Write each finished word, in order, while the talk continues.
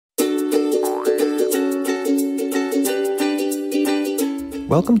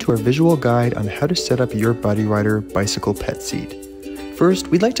Welcome to our visual guide on how to set up your Buddyrider bicycle pet seat. First,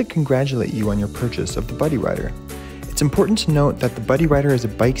 we'd like to congratulate you on your purchase of the Buddyrider. It's important to note that the Buddyrider is a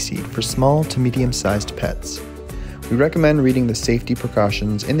bike seat for small to medium-sized pets. We recommend reading the safety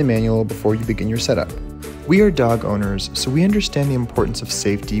precautions in the manual before you begin your setup. We are dog owners, so we understand the importance of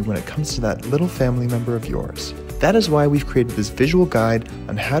safety when it comes to that little family member of yours. That is why we've created this visual guide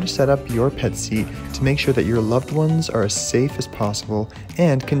on how to set up your pet seat to make sure that your loved ones are as safe as possible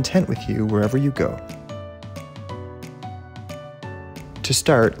and content with you wherever you go. To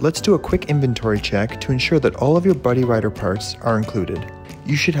start, let's do a quick inventory check to ensure that all of your Buddyrider parts are included.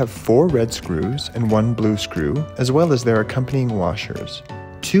 You should have 4 red screws and 1 blue screw, as well as their accompanying washers,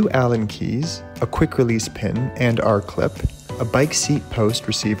 2 Allen keys, a quick release pin and R-clip, a bike seat post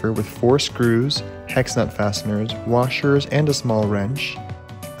receiver with 4 screws, hex nut fasteners, washers and a small wrench,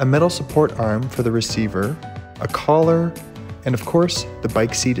 a metal support arm for the receiver, a collar, and of course, the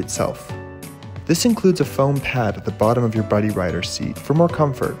bike seat itself. This includes a foam pad at the bottom of your Buddyrider seat for more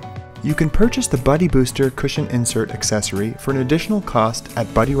comfort. You can purchase the Buddy Booster cushion insert accessory for an additional cost at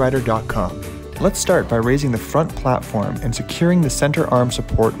buddyrider.com. Let's start by raising the front platform and securing the center arm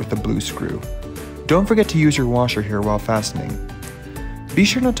support with the blue screw. Don't forget to use your washer here while fastening. Be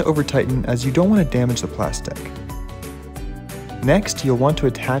sure not to over-tighten as you don't want to damage the plastic. Next, you'll want to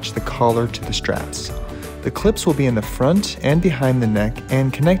attach the collar to the straps. The clips will be in the front and behind the neck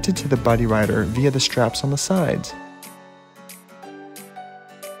and connected to the Buddyrider via the straps on the sides.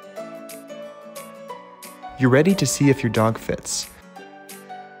 You're ready to see if your dog fits.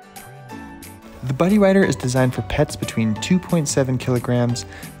 The Buddyrider is designed for pets between 2.7 kilograms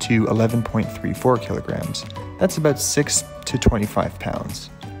to 11.34 kilograms. That's about 6 to 25 pounds.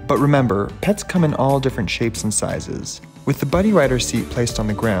 But remember, pets come in all different shapes and sizes. With the Buddyrider seat placed on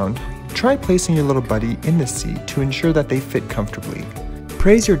the ground, try placing your little buddy in the seat to ensure that they fit comfortably.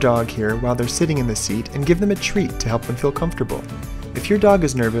 Praise your dog here while they're sitting in the seat and give them a treat to help them feel comfortable. If your dog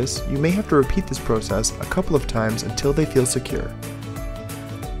is nervous, you may have to repeat this process a couple of times until they feel secure.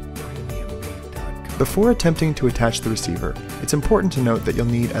 Before attempting to attach the receiver, it's important to note that you'll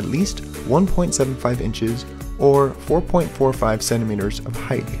need at least 1.75 inches or 4.45 centimeters of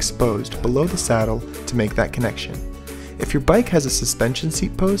height exposed below the saddle to make that connection. If your bike has a suspension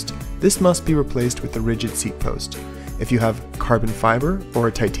seat post, this must be replaced with a rigid seat post. If you have carbon fiber or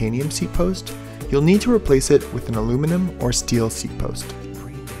a titanium seat post, you'll need to replace it with an aluminum or steel seat post.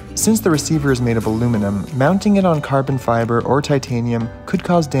 Since the receiver is made of aluminum, mounting it on carbon fiber or titanium could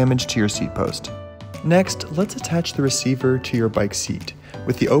cause damage to your seat post. Next, let's attach the receiver to your bike seat,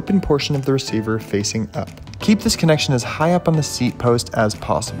 with the open portion of the receiver facing up. Keep this connection as high up on the seat post as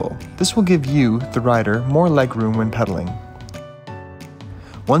possible. This will give you, the rider, more leg room when pedaling.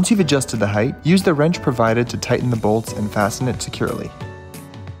 Once you've adjusted the height, use the wrench provided to tighten the bolts and fasten it securely.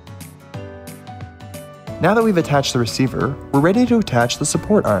 Now that we've attached the receiver, we're ready to attach the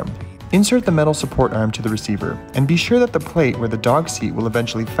support arm. Insert the metal support arm to the receiver, and be sure that the plate where the dog seat will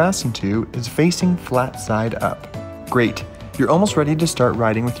eventually fasten to is facing flat side up. Great! You're almost ready to start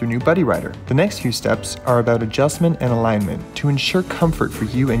riding with your new Buddyrider. The next few steps are about adjustment and alignment to ensure comfort for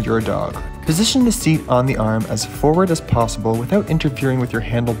you and your dog. Position the seat on the arm as forward as possible without interfering with your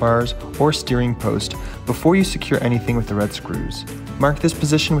handlebars or steering post before you secure anything with the red screws. Mark this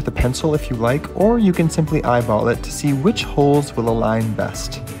position with a pencil if you like, or you can simply eyeball it to see which holes will align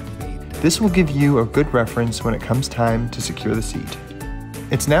best. This will give you a good reference when it comes time to secure the seat.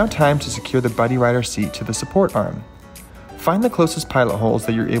 It's now time to secure the Buddyrider seat to the support arm. Find the closest pilot holes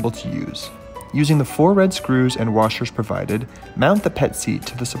that you're able to use. Using the 4 red screws and washers provided, mount the pet seat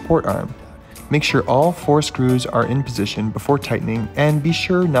to the support arm. Make sure all 4 screws are in position before tightening, and be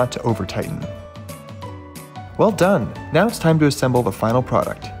sure not to over-tighten. Well done! Now it's time to assemble the final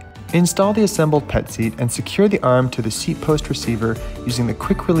product. Install the assembled pet seat and secure the arm to the seat post receiver using the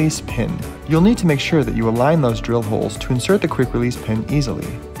quick release pin. You'll need to make sure that you align those drill holes to insert the quick release pin easily.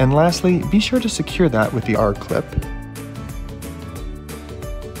 And lastly, be sure to secure that with the R-clip.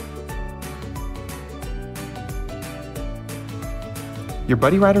 Your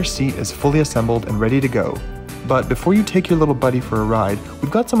Buddyrider seat is fully assembled and ready to go. But before you take your little buddy for a ride,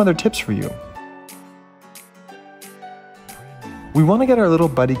 we've got some other tips for you. We want to get our little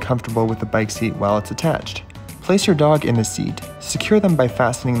buddy comfortable with the bike seat while it's attached. Place your dog in the seat, secure them by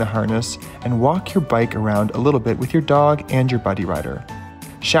fastening the harness, and walk your bike around a little bit with your dog and your Buddyrider.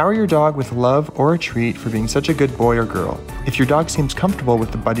 Shower your dog with love or a treat for being such a good boy or girl. If your dog seems comfortable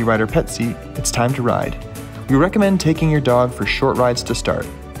with the Buddyrider pet seat, it's time to ride. We recommend taking your dog for short rides to start.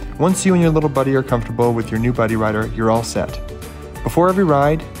 Once you and your little buddy are comfortable with your new Buddyrider, you're all set. Before every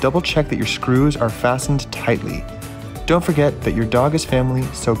ride, double check that your screws are fastened tightly. Don't forget that your dog is family,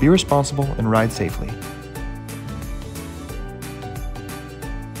 so be responsible and ride safely.